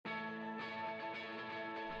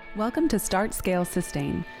Welcome to Start, Scale,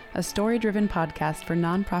 Sustain, a story-driven podcast for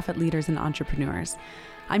nonprofit leaders and entrepreneurs.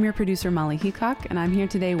 I'm your producer, Molly Heacock, and I'm here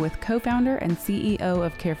today with co-founder and CEO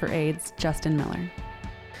of Care for AIDS, Justin Miller.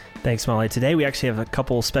 Thanks, Molly. Today we actually have a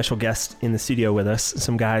couple special guests in the studio with us,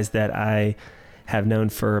 some guys that I have known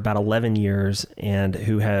for about 11 years and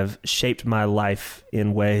who have shaped my life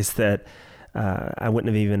in ways that I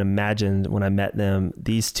wouldn't have even imagined when I met them.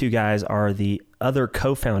 These two guys are the other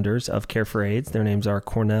co-founders of Care for AIDS. Their names are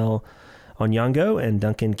Cornell Onyango and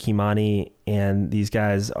Duncan Kimani, and these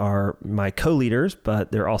guys are my co-leaders,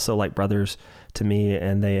 but they're also like brothers to me,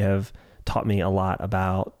 and they have taught me a lot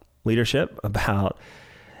about leadership, about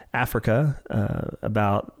Africa,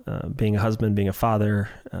 about being a husband, being a father,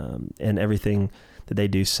 and everything that they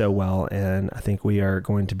do so well. And I think we are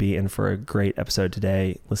going to be in for a great episode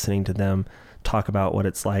today, listening to them talk about what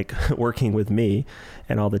it's like working with me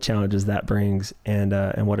and all the challenges that brings, and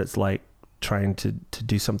what it's like trying to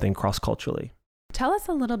do something cross-culturally. Tell us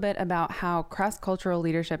a little bit about how cross-cultural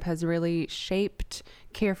leadership has really shaped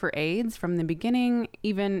Care for AIDS from the beginning,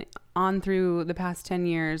 even on through the past 10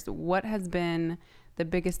 years. What has been the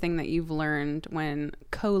biggest thing that you've learned when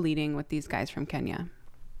co-leading with these guys from Kenya?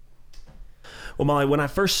 Well, Molly, when I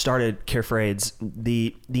first started Care for AIDS,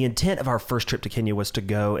 the intent of our first trip to Kenya was to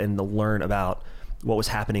go and to learn about what was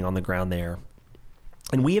happening on the ground there.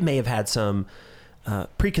 And we may have had some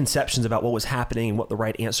preconceptions about what was happening and what the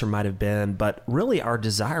right answer might have been, but really our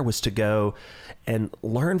desire was to go and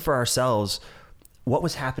learn for ourselves what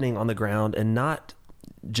was happening on the ground and not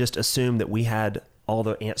just assume that we had all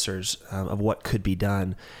the answers of what could be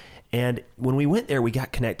done. And when we went there, we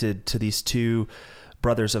got connected to these two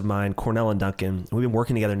brothers of mine, Cornell and Duncan. We've been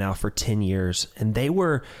working together now for 10 years, and they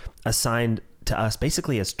were assigned to us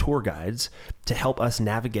basically as tour guides to help us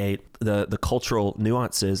navigate the cultural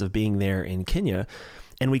nuances of being there in Kenya.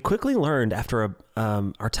 And we quickly learned after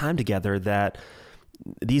our time together that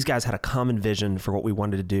these guys had a common vision for what we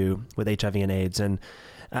wanted to do with HIV and AIDS. And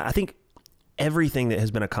I think everything that has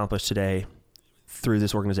been accomplished today through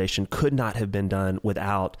this organization could not have been done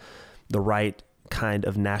without the right kind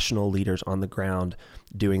of national leaders on the ground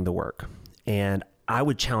doing the work. And I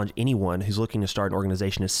would challenge anyone who's looking to start an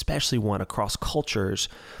organization, especially one across cultures,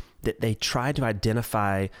 that they try to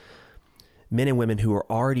identify men and women who are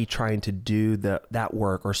already trying to do that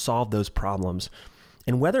work or solve those problems.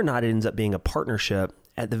 And whether or not it ends up being a partnership,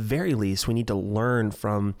 at the very least, we need to learn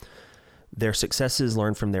from their successes,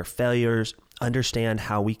 learn from their failures, understand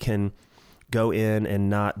how we can go in and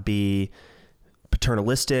not be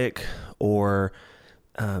paternalistic or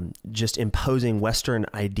just imposing Western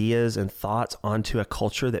ideas and thoughts onto a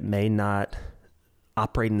culture that may not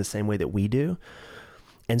operate in the same way that we do.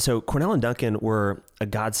 And so Cornell and Duncan were a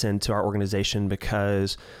godsend to our organization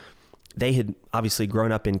because they had obviously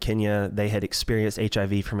grown up in Kenya. They had experienced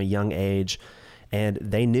HIV from a young age, and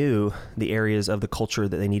they knew the areas of the culture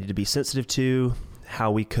that they needed to be sensitive to,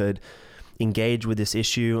 how we could engage with this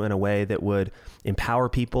issue in a way that would empower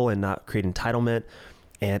people and not create entitlement.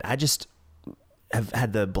 And I just have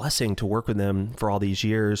had the blessing to work with them for all these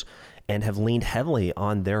years and have leaned heavily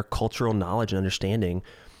on their cultural knowledge and understanding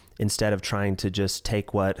instead of trying to just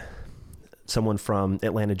take what someone from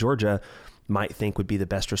Atlanta, Georgia might think would be the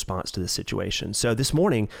best response to the situation. So this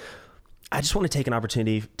morning, I just want to take an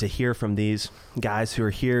opportunity to hear from these guys who are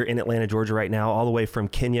here in Atlanta, Georgia right now, all the way from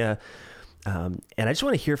Kenya. And I just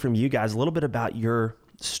want to hear from you guys a little bit about your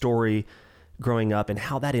story growing up and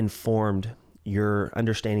how that informed your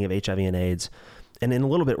understanding of HIV and AIDS. And in a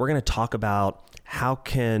little bit, we're going to talk about how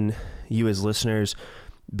can you as listeners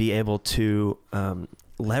be able to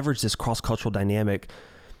leverage this cross-cultural dynamic,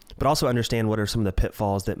 but also understand what are some of the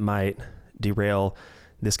pitfalls that might derail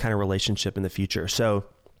this kind of relationship in the future. So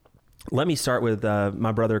let me start with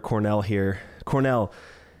my brother Cornell here. Cornell,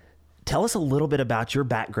 tell us a little bit about your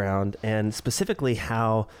background and specifically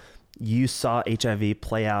how you saw HIV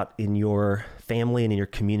play out in your family and in your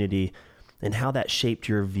community and how that shaped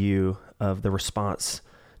your view of the response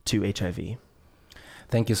to HIV.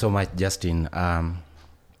 Thank you so much, Justin.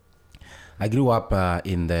 I grew up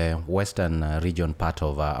in the western region part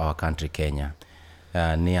of our country, Kenya,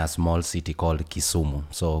 near a small city called Kisumu.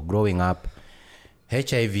 So growing up,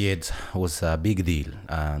 HIV/AIDS was a big deal,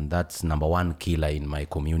 and that's number one killer in my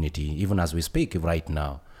community, even as we speak right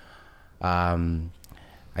now.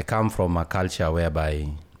 I come from a culture whereby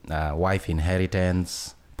wife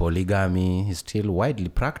inheritance, polygamy is still widely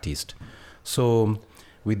practiced. So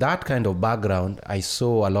with that kind of background, I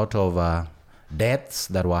saw a lot of deaths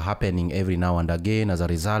that were happening every now and again as a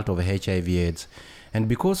result of HIV/AIDS. And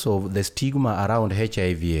because of the stigma around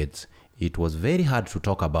HIV/AIDS, it was very hard to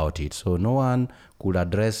talk about it. So no one could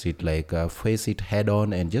address it, like face it head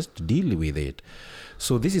on and just deal with it.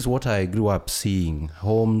 So this is what I grew up seeing.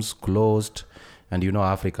 Homes closed. And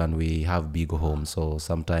African, we have big homes. So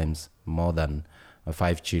sometimes more than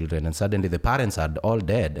 5 children. And suddenly the parents are all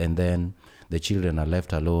dead. And then the children are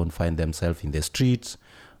left alone, find themselves in the streets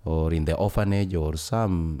or in the orphanage, or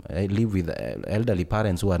some live with elderly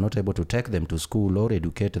parents who are not able to take them to school or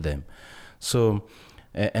educate them. So,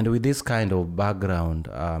 and with this kind of background,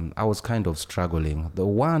 I was kind of struggling. The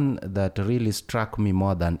one that really struck me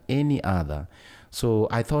more than any other, so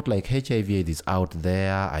I thought like HIV/AIDS is out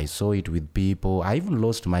there. I saw it with people. I even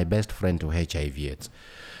lost my best friend to HIV/AIDS.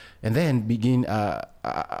 And then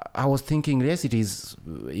I was thinking, yes, it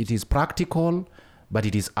is practical, but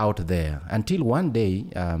it is out there. Until one day,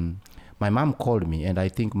 my mom called me, and I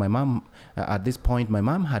think my mom, at this point, my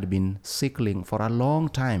mom had been sickling for a long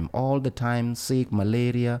time, all the time, sick,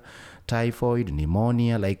 malaria, typhoid,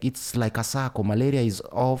 pneumonia. Like, it's like a circle. Malaria is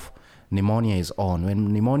off, pneumonia is on.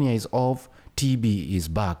 When pneumonia is off, TB is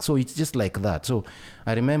back. So it's just like that. So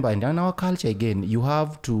I remember, and in our culture again, you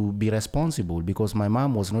have to be responsible, because my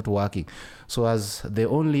mom was not working. So as the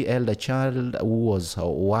only elder child who was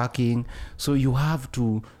working, so you have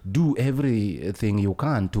to do everything you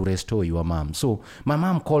can to restore your mom. So my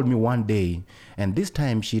mom called me one day, and this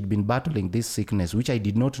time she'd been battling this sickness, which I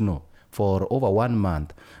did not know, for over 1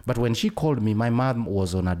 month. But when she called me, my mom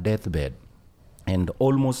was on a deathbed and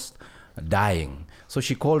almost dying. So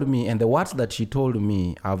she called me, and the words that she told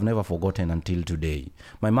me, I've never forgotten until today.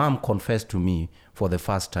 My mom confessed to me for the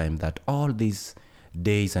first time that all these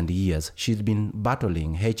days and years she's been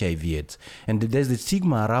battling HIV/AIDS, and there's the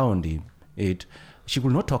stigma around it. She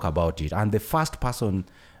could not talk about it, and the first person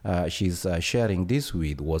she's sharing this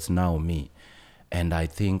with was now me, and I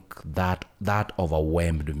think that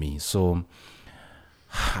overwhelmed me. So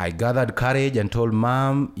I gathered courage and told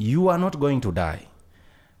Mom, you are not going to die.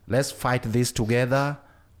 Let's fight this together.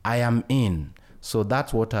 I am in. So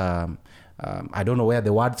that's what, I don't know where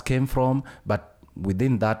the words came from, but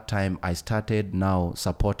within that time, I started now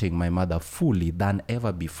supporting my mother fully than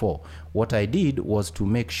ever before. What I did was to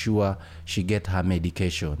make sure she get her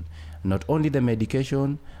medication. Not only the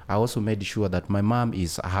medication, I also made sure that my mom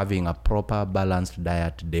is having a proper balanced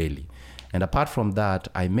diet daily. And apart from that,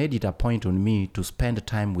 I made it a point on me to spend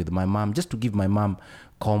time with my mom, just to give my mom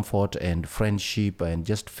comfort and friendship and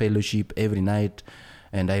just fellowship every night.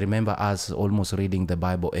 And I remember us almost reading the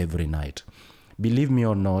Bible every night. Believe me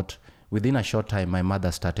or not, within a short time, my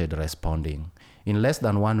mother started responding. In less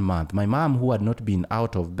than 1 month, my mom, who had not been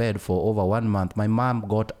out of bed for over 1 month, my mom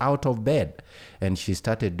got out of bed and she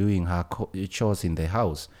started doing her chores in the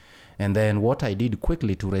house. And then what I did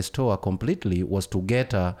quickly to restore her completely was to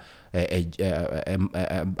get a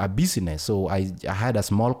business. So I had a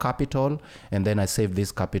small capital, and then I saved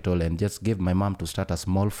this capital and just gave my mom to start a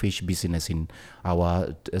small fish business in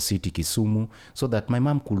our city, Kisumu, so that my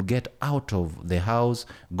mom could get out of the house,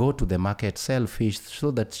 go to the market, sell fish, so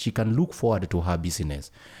that she can look forward to her business.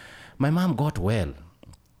 My mom got well.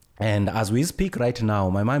 And as we speak right now,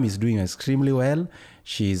 my mom is doing extremely well.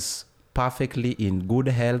 She's perfectly in good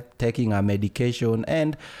health, taking her medication,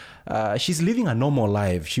 and she's living a normal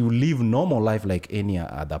life. She will live normal life like any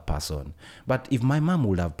other person. But if my mom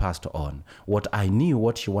would have passed on, what I knew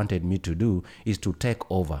what she wanted me to do is to take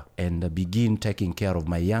over and begin taking care of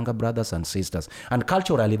my younger brothers and sisters. And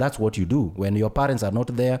culturally, that's what you do. When your parents are not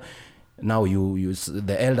there, now you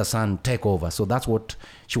the elder son take over. So that's what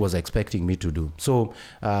she was expecting me to do. So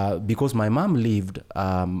because my mom lived,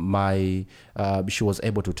 she was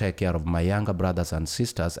able to take care of my younger brothers and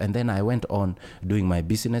sisters. And then I went on doing my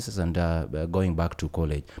businesses and going back to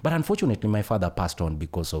college. But unfortunately, my father passed on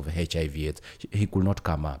because of HIV/AIDS. He could not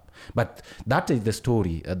come up. But that is the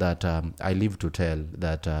story that I live to tell,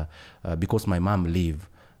 that because my mom lived,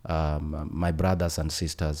 my brothers and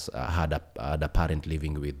sisters had a parent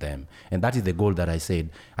living with them. And that is the goal that I said,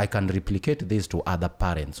 I can replicate this to other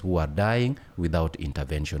parents who are dying without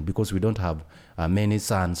intervention, because we don't have many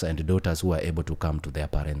sons and daughters who are able to come to their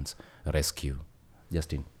parents' rescue.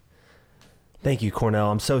 Justin. Thank you,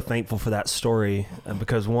 Cornell. I'm so thankful for that story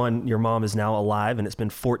because, one, your mom is now alive, and it's been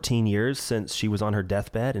 14 years since she was on her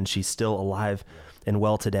deathbed, and she's still alive and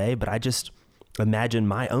well today. But I just imagine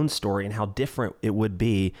my own story and how different it would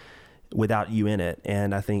be without you in it.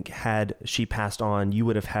 And I think had she passed on, you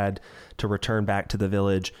would have had to return back to the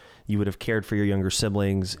village. You would have cared for your younger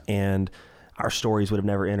siblings, and our stories would have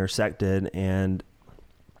never intersected. And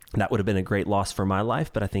that would have been a great loss for my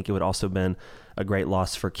life, but I think it would also have been a great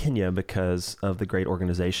loss for Kenya because of the great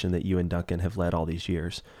organization that you and Duncan have led all these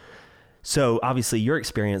years. So obviously your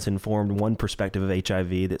experience informed one perspective of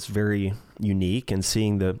HIV that's very unique, and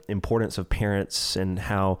seeing the importance of parents and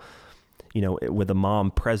how, with a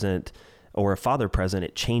mom present or a father present,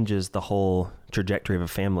 it changes the whole trajectory of a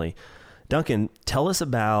family. Duncan, tell us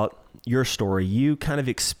about your story. You kind of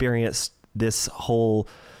experienced this whole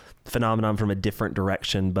phenomenon from a different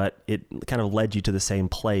direction, but it kind of led you to the same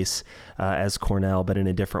place as Cornell, but in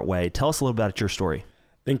a different way. Tell us a little about your story.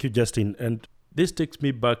 Thank you, Justin. And this takes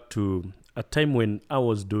me back to a time when I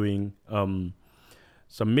was doing some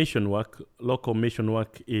mission work, local mission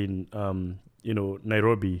work in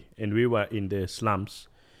Nairobi, and we were in the slums,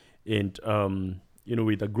 and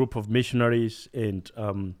with a group of missionaries, and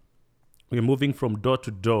we're moving from door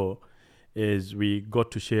to door as we got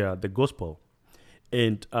to share the gospel.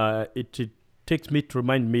 And it takes me to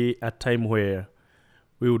remind me a time where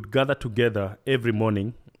we would gather together every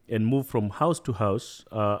morning and move from house to house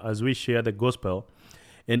as we share the gospel.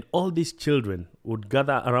 And all these children would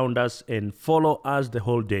gather around us and follow us the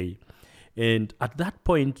whole day. And at that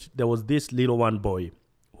point, there was this little one boy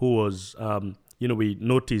who was, we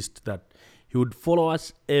noticed that he would follow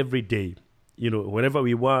us every day, wherever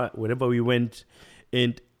we were, wherever we went.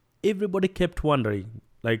 And everybody kept wondering,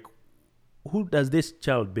 like, who does this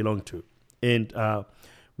child belong to? And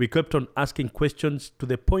we kept on asking questions to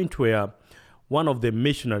the point where one of the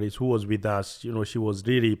missionaries who was with us, she was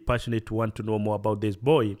really passionate to want to know more about this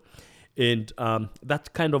boy. And that's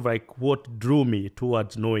kind of like what drew me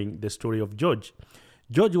towards knowing the story of George.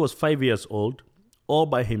 George was 5 years old, all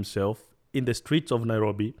by himself in the streets of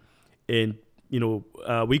Nairobi. And,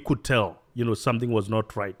 we could tell, something was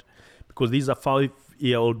not right, because this is a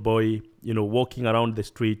 5-year-old boy, walking around the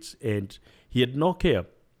streets, and he had no care.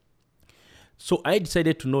 So I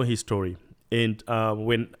decided to know his story. And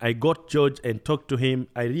when I got George and talked to him,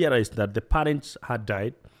 I realized that the parents had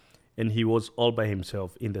died and he was all by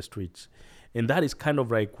himself in the streets. And that is kind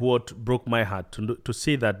of like what broke my heart, to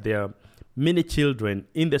see that there are many children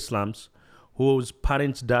in the slums whose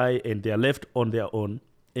parents die and they are left on their own,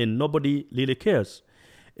 and nobody really cares.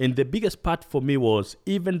 And the biggest part for me was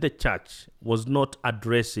even the church was not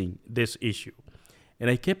addressing this issue. And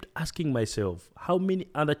I kept asking myself, how many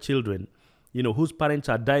other children, whose parents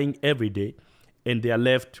are dying every day and they are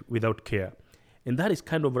left without care? And that is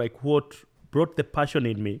kind of like what brought the passion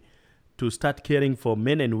in me to start caring for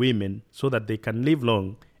men and women so that they can live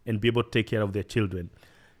long and be able to take care of their children.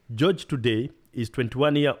 George today is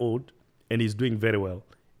 21 years old and is doing very well.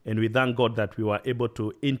 And we thank God that we were able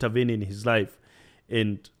to intervene in his life.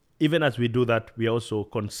 And even as we do that, we are also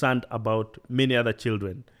concerned about many other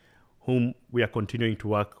children whom we are continuing to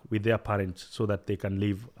work with their parents so that they can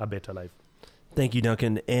live a better life. Thank you,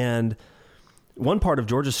 Duncan. And one part of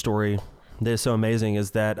George's story that is so amazing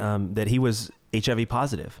is that that he was HIV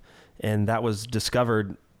positive, and that was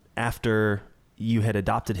discovered after you had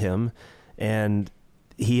adopted him, and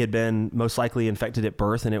he had been most likely infected at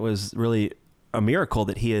birth, and it was really a miracle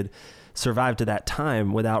that he had survived to that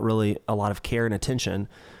time without really a lot of care and attention.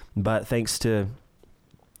 But thanks to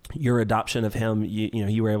your adoption of him,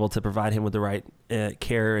 you were able to provide him with the right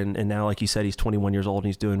care. And now, like you said, he's 21 years old and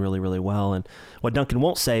he's doing really, really well. And what Duncan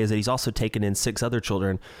won't say is that he's also taken in 6 other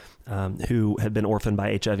children who had been orphaned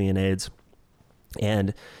by HIV and AIDS.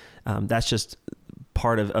 And that's just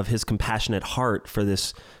part of his compassionate heart for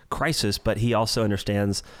this crisis. But he also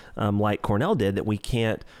understands, like Cornell did, that we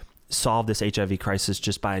can't solve this HIV crisis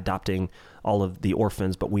just by adopting all of the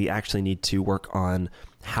orphans, but we actually need to work on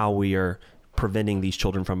how we are preventing these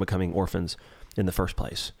children from becoming orphans in the first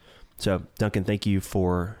place. So, Duncan, thank you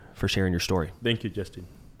for sharing your story. Thank you, Justin.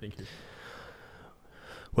 Thank you.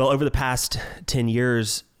 Well, over the past 10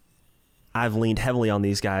 years, I've leaned heavily on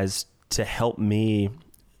these guys to help me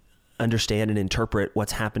understand and interpret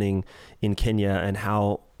what's happening in Kenya and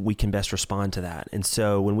how we can best respond to that. And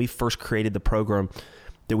so when we first created the program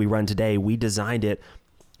that we run today, we designed it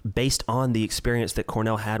based on the experience that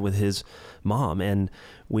Cornell had with his mom. And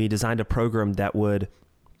we designed a program that would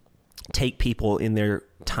take people in their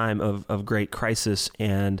time of great crisis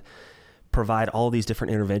and provide all these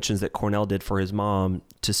different interventions that Cornell did for his mom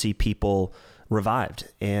to see people revived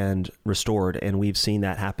and restored. And we've seen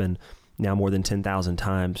that happen now more than 10,000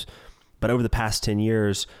 times. But over the past 10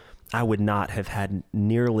 years, I would not have had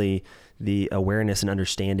nearly the awareness and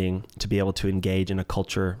understanding to be able to engage in a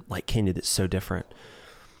culture like Kenya that's so different.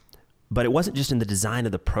 But it wasn't just in the design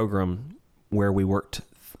of the program where we worked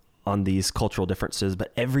on these cultural differences,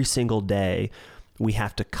 but every single day we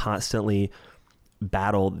have to constantly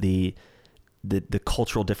battle the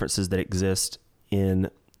cultural differences that exist in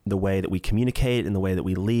the way that we communicate, in the way that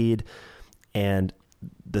we lead. And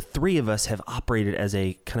the three of us have operated as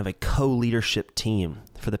a kind of a co-leadership team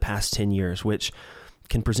for the past 10 years, which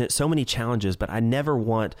can present so many challenges, but I never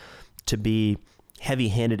want to be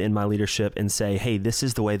heavy-handed in my leadership and say, hey, this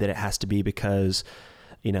is the way that it has to be because,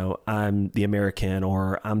 you know, I'm the American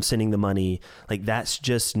or I'm sending the money. Like, that's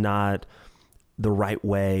just not the right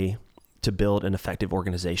way to build an effective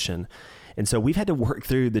organization. And so we've had to work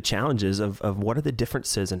through the challenges of what are the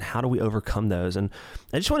differences and how do we overcome those. And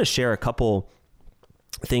I just want to share a couple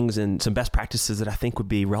things and some best practices that I think would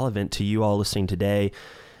be relevant to you all listening today,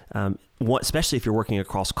 especially if you're working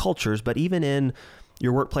across cultures, but even in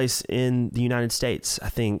your workplace in the United States. I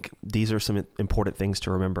think these are some important things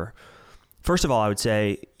to remember. First of all, I would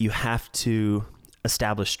say you have to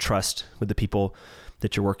establish trust with the people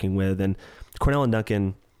that you're working with. And Cornell and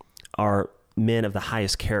Duncan are men of the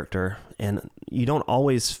highest character, and you don't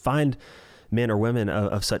always find men or women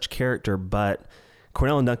of such character, but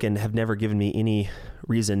Cornell and Duncan have never given me any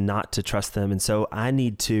reason not to trust them. And so I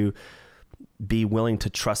need to be willing to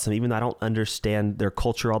trust them, even though I don't understand their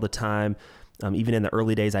culture all the time. Even in the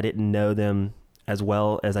early days, I didn't know them as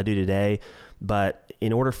well as I do today. But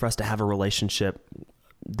in order for us to have a relationship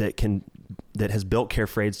that has built Care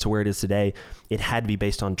for AIDS to where it is today, it had to be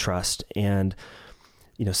based on trust. And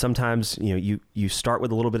you know, sometimes you start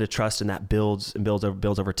with a little bit of trust, and that builds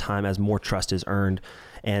over time as more trust is earned.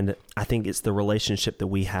 And I think it's the relationship that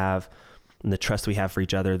we have and the trust we have for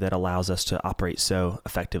each other that allows us to operate so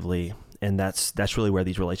effectively. And that's really where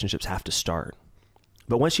these relationships have to start.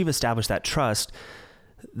 But once you've established that trust,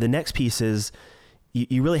 the next piece is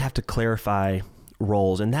you really have to clarify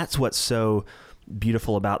roles. And that's what's so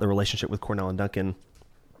beautiful about the relationship with Cornell and Duncan,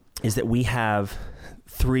 is that we have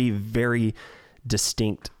three very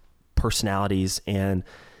distinct personalities and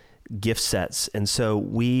gift sets. And so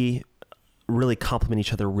we really complement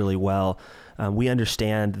each other really well. We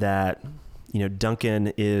understand that,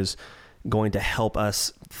 Duncan is going to help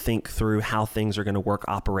us think through how things are going to work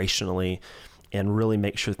operationally and really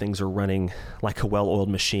make sure things are running like a well-oiled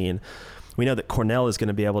machine. We know that Cornell is going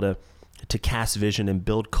to be able to cast vision and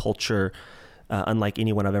build culture unlike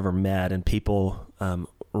anyone I've ever met, and people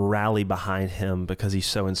rally behind him because he's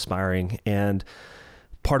so inspiring. And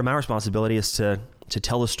part of my responsibility is to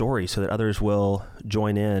tell the story so that others will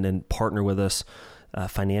join in and partner with us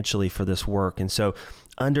financially for this work. And so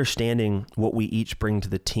understanding what we each bring to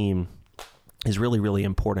the team is really, really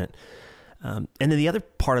important. And then the other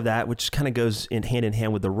part of that, which kind of goes hand in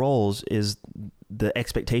hand with the roles, is the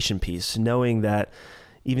expectation piece, knowing that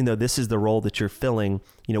even though this is the role that you're filling,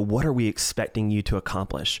 what are we expecting you to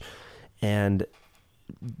accomplish? And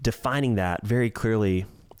defining that very clearly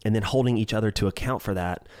and then holding each other to account for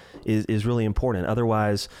that is really important.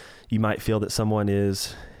 Otherwise, you might feel that someone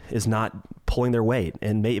is not pulling their weight.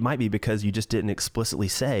 And it might be because you just didn't explicitly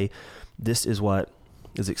say, this is what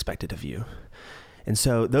is expected of you. And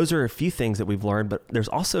so those are a few things that we've learned, but there's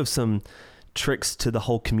also some tricks to the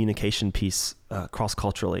whole communication piece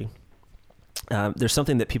cross-culturally. There's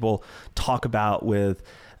something that people talk about with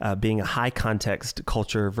being a high context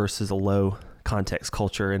culture versus a low context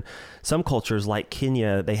culture. And some cultures like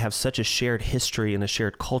Kenya, they have such a shared history and a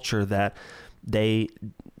shared culture that a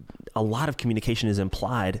lot of communication is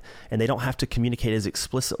implied, and they don't have to communicate as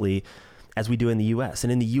explicitly as we do in the U.S.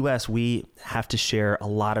 And in the U.S., we have to share a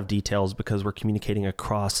lot of details because we're communicating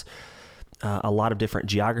across a lot of different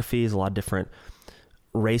geographies, a lot of different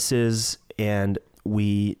races, and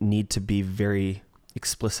we need to be very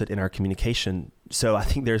explicit in our communication. So I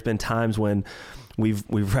think there's been times when we've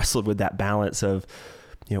wrestled with that balance of,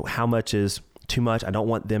 how much is too much. I don't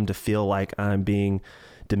want them to feel like I'm being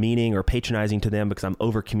demeaning or patronizing to them because I'm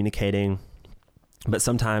over communicating. But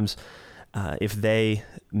sometimes if they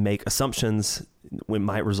make assumptions, it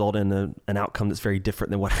might result in an outcome that's very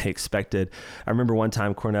different than what I expected. I remember one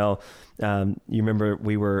time, Cornell, you remember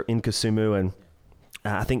we were in Kisumu, and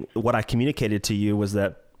I think what I communicated to you was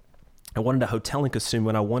that I wanted a hotel in Kisumu,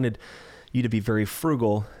 and I wanted you to be very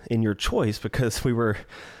frugal in your choice because we were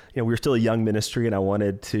still a young ministry, and I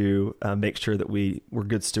wanted to make sure that we were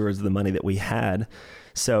good stewards of the money that we had.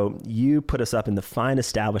 So you put us up in the fine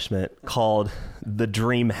establishment called the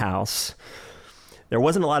Dream House. There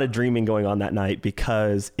wasn't a lot of dreaming going on that night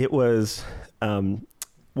because it was one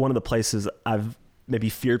of the places I've maybe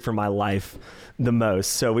feared for my life the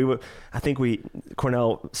most. So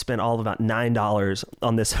Cornell spent all of about $9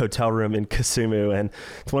 on this hotel room in Kisumu. And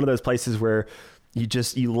it's one of those places where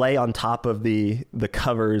you lay on top of the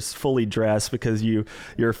covers fully dressed because you're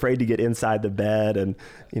afraid to get inside the bed, and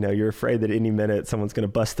you're afraid that any minute someone's going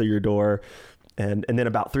to bust through your door. And then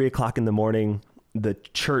about 3:00 in the morning, the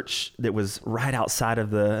church that was right outside of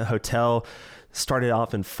the hotel started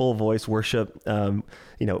off in full voice worship,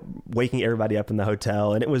 waking everybody up in the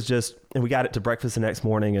hotel. And it was and we got it to breakfast the next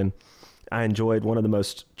morning, and I enjoyed one of the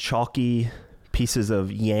most chalky pieces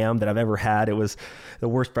of yam that I've ever had. It was the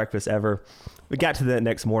worst breakfast ever. We got to the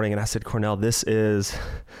next morning, and I said, Cornell, this is,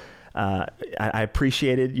 I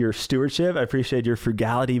appreciated your stewardship. I appreciated your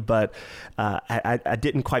frugality, but I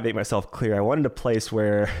didn't quite make myself clear. I wanted a place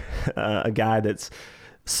where a guy that's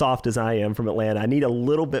soft as I am from Atlanta, I need a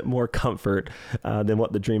little bit more comfort than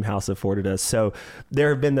what the Dream House afforded us. So there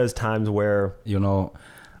have been those times where...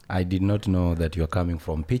 I did not know that you're coming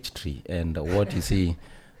from Peachtree, and what you see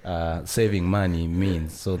saving money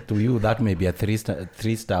means. So to you, that may be a three-star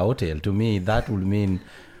hotel. To me, that would mean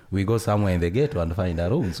we go somewhere in the ghetto and find a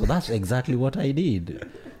room. So that's exactly what I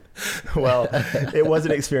did. Well, it was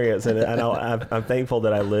an experience, and I'm thankful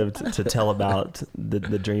that I lived to tell about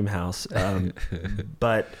the Dream House.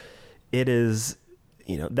 But it is,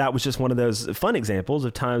 that was just one of those fun examples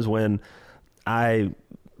of times when I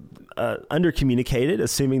under-communicated,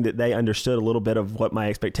 assuming that they understood a little bit of what my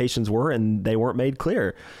expectations were, and they weren't made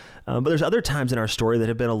clear. But there's other times in our story that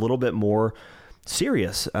have been a little bit more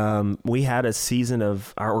serious. We had a season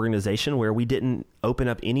of our organization where we didn't open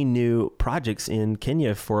up any new projects in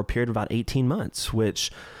Kenya for a period of about 18 months,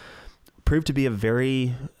 which proved to be a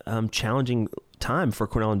very challenging time for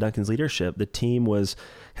Cornell and Duncan's leadership. The team was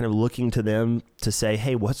kind of looking to them to say,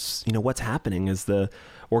 hey, what's happening? Is the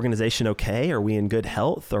organization okay? Are we in good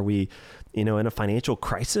health? Are we, in a financial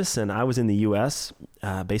crisis? And I was in the U.S.,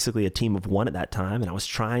 basically a team of one at that time, and I was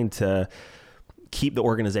trying to keep the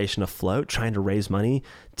organization afloat, trying to raise money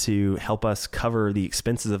to help us cover the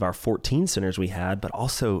expenses of our 14 centers we had, but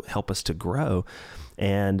also help us to grow.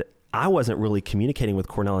 And I wasn't really communicating with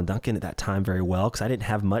Cornell and Duncan at that time very well because I didn't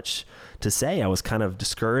have much to say. I was kind of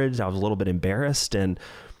discouraged. I was a little bit embarrassed. And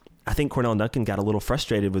I think Cornell and Duncan got a little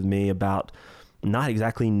frustrated with me about not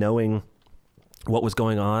exactly knowing what was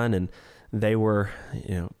going on. And they were,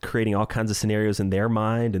 creating all kinds of scenarios in their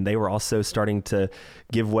mind. And they were also starting to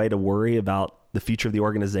give way to worry about the future of the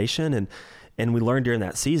organization. And we learned during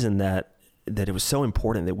that season that it was so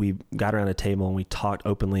important that we got around a table and we talked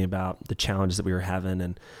openly about the challenges that we were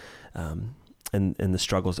having and the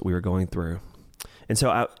struggles that we were going through. And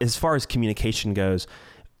so as far as communication goes,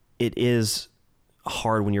 it is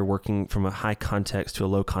hard when you're working from a high context to a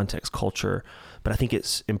low context culture. But I think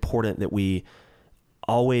it's important that we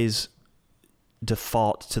always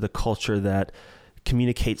default to the culture that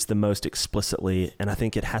communicates the most explicitly. And I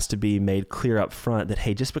think it has to be made clear up front that,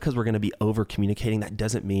 hey, just because we're going to be over communicating, that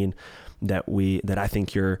doesn't mean that I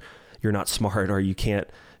think you're not smart or you can't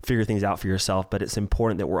figure things out for yourself, but it's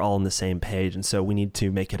important that we're all on the same page. And so we need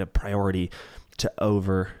to make it a priority to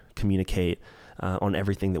over communicate on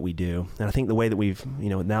everything that we do. And I think the way that we've,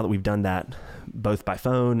 now that we've done that both by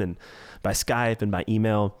phone and by Skype and by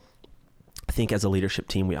email, I think as a leadership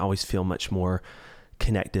team, we always feel much more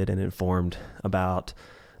connected and informed about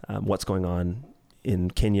what's going on in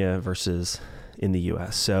Kenya versus in the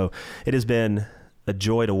U.S. So it has been a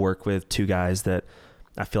joy to work with two guys that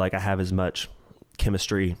I feel like I have as much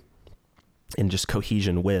chemistry and just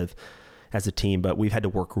cohesion with as a team, but we've had to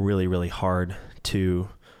work really, really hard to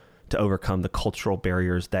overcome the cultural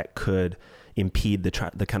barriers that could impede the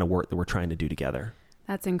kind of work that we're trying to do together.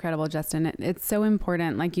 That's incredible, Justin. It's so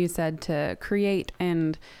important, like you said, to create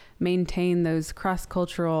and maintain those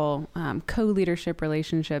cross-cultural co-leadership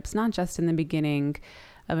relationships, not just in the beginning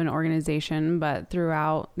of an organization, but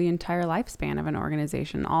throughout the entire lifespan of an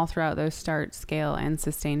organization, all throughout those start, scale, and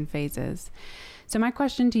sustain phases. So my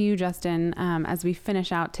question to you, Justin, as we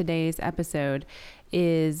finish out today's episode,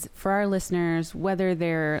 is for our listeners, whether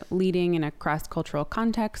they're leading in a cross-cultural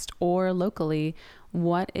context or locally,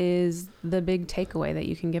 what is the big takeaway that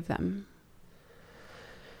you can give them?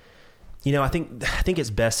 I think it's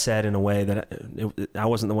best said in a way that I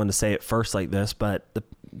wasn't the one to say it first like this, but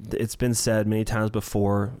it's been said many times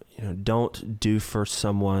before, don't do for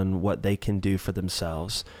someone what they can do for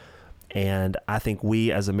themselves. And I think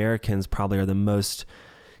we as Americans probably are the most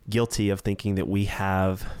guilty of thinking that we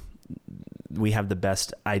have the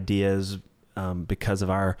best ideas because of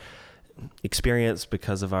our experience,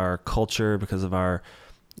 because of our culture, because of our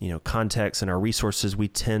context and our resources. We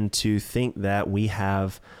tend to think that we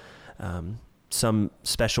have some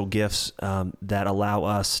special gifts that allow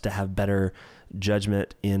us to have better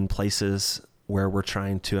judgment in places where we're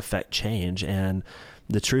trying to affect change. And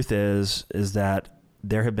the truth is that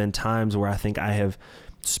there have been times where I think I have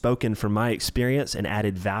spoken from my experience and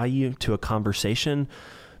added value to a conversation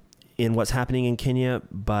in what's happening in Kenya,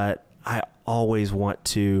 but I always want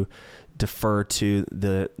to defer to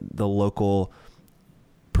the local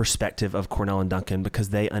perspective of Cornell and Duncan, because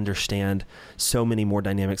they understand so many more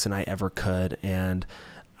dynamics than I ever could. And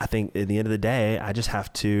I think at the end of the day, I just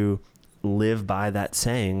have to live by that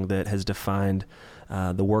saying that has defined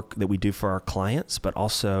the work that we do for our clients, but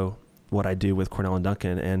also what I do with Cornell and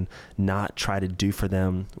Duncan, and not try to do for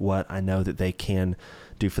them what I know that they can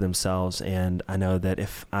do for themselves. And I know that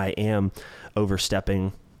if I am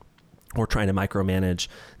overstepping or trying to micromanage,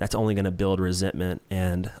 that's only going to build resentment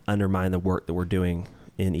and undermine the work that we're doing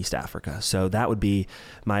in East Africa. So that would be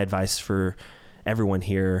my advice for everyone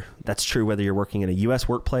here. That's true whether you're working in a U.S.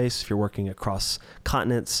 workplace, if you're working across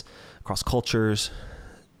continents, across cultures,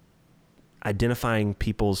 identifying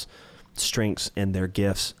people's strengths and their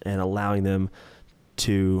gifts and allowing them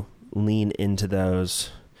to lean into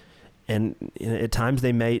those. And at times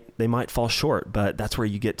they might fall short, but that's where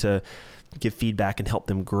you get to give feedback and help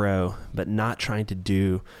them grow, but not trying to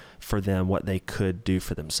do for them what they could do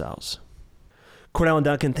for themselves. Cornell and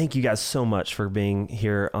Duncan, thank you guys so much for being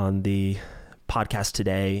here on the podcast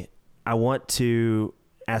today. I want to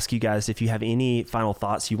ask you guys if you have any final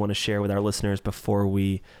thoughts you want to share with our listeners before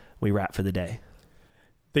we wrap for the day.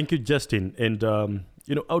 Thank you, Justin. And,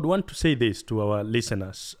 I would want to say this to our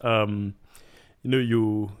listeners.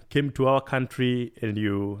 You came to our country and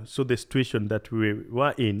you saw the situation that we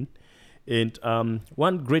were in. And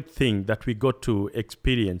one great thing that we got to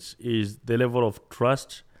experience is the level of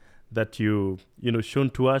trust that you shown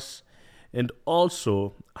to us, and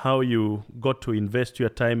also how you got to invest your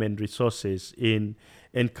time and resources in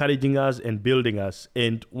encouraging us and building us.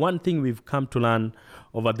 And one thing we've come to learn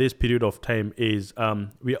over this period of time is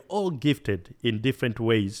we are all gifted in different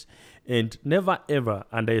ways, and never ever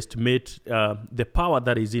underestimate the power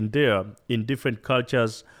that is in there in different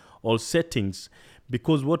cultures or settings,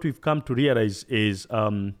 because what we've come to realize is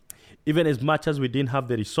even as much as we didn't have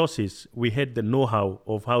the resources, we had the know-how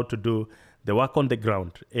of how to do the work on the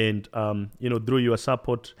ground. And through your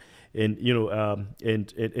support and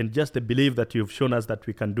and just the belief that you've shown us that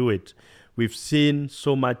we can do it, we've seen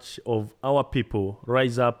so much of our people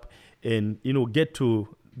rise up and get to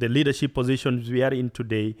the leadership positions we are in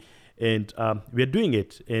today. And we are doing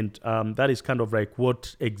it. And that is kind of like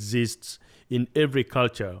what exists in every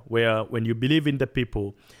culture, where when you believe in the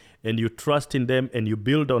people and you trust in them and you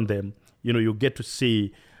build on them, you get to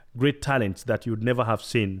see great talents that you'd never have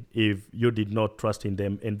seen if you did not trust in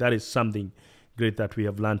them. And that is something great that we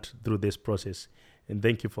have learned through this process. And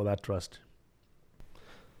thank you for that trust.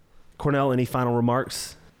 Cornell, any final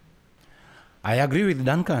remarks? I agree with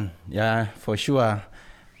Duncan. Yeah, for sure.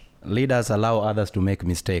 Leaders allow others to make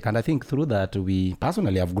mistakes. And I think through that, we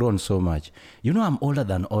personally have grown so much. I'm older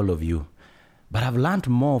than all of you, but I've learned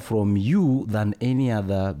more from you than any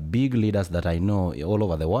other big leaders that I know all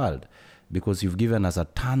over the world, because you've given us a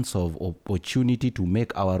tons of opportunity to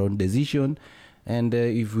make our own decision. And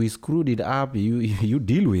if we screwed it up, you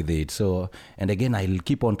deal with it. So, and again, I'll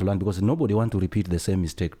keep on to learn, because nobody wants to repeat the same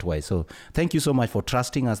mistake twice. So thank you so much for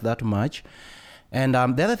trusting us that much. And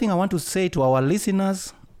the other thing I want to say to our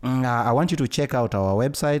listeners, I want you to check out our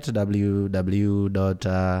website,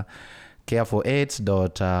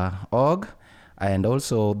 www.careforaids.org. And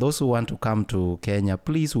also, those who want to come to Kenya,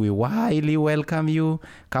 please, we highly welcome you.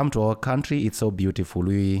 Come to our country. It's so beautiful.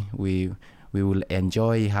 We will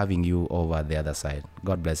enjoy having you over the other side.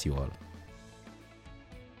 God bless you all.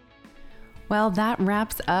 Well, that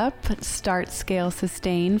wraps up Start, Scale,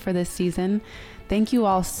 Sustain for this season. Thank you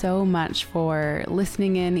all so much for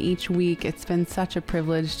listening in each week. It's been such a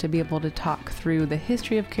privilege to be able to talk through the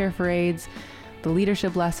history of Care for AIDS, the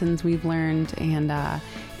leadership lessons we've learned. And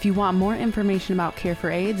if you want more information about Care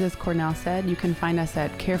for AIDS, as Cornell said, you can find us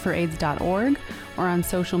at careforaids.org or on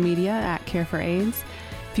social media at Care for AIDS.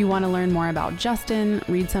 If you want to learn more about Justin,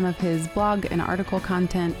 read some of his blog and article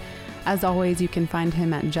content, as always, you can find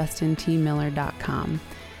him at justintmiller.com.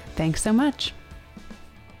 Thanks so much.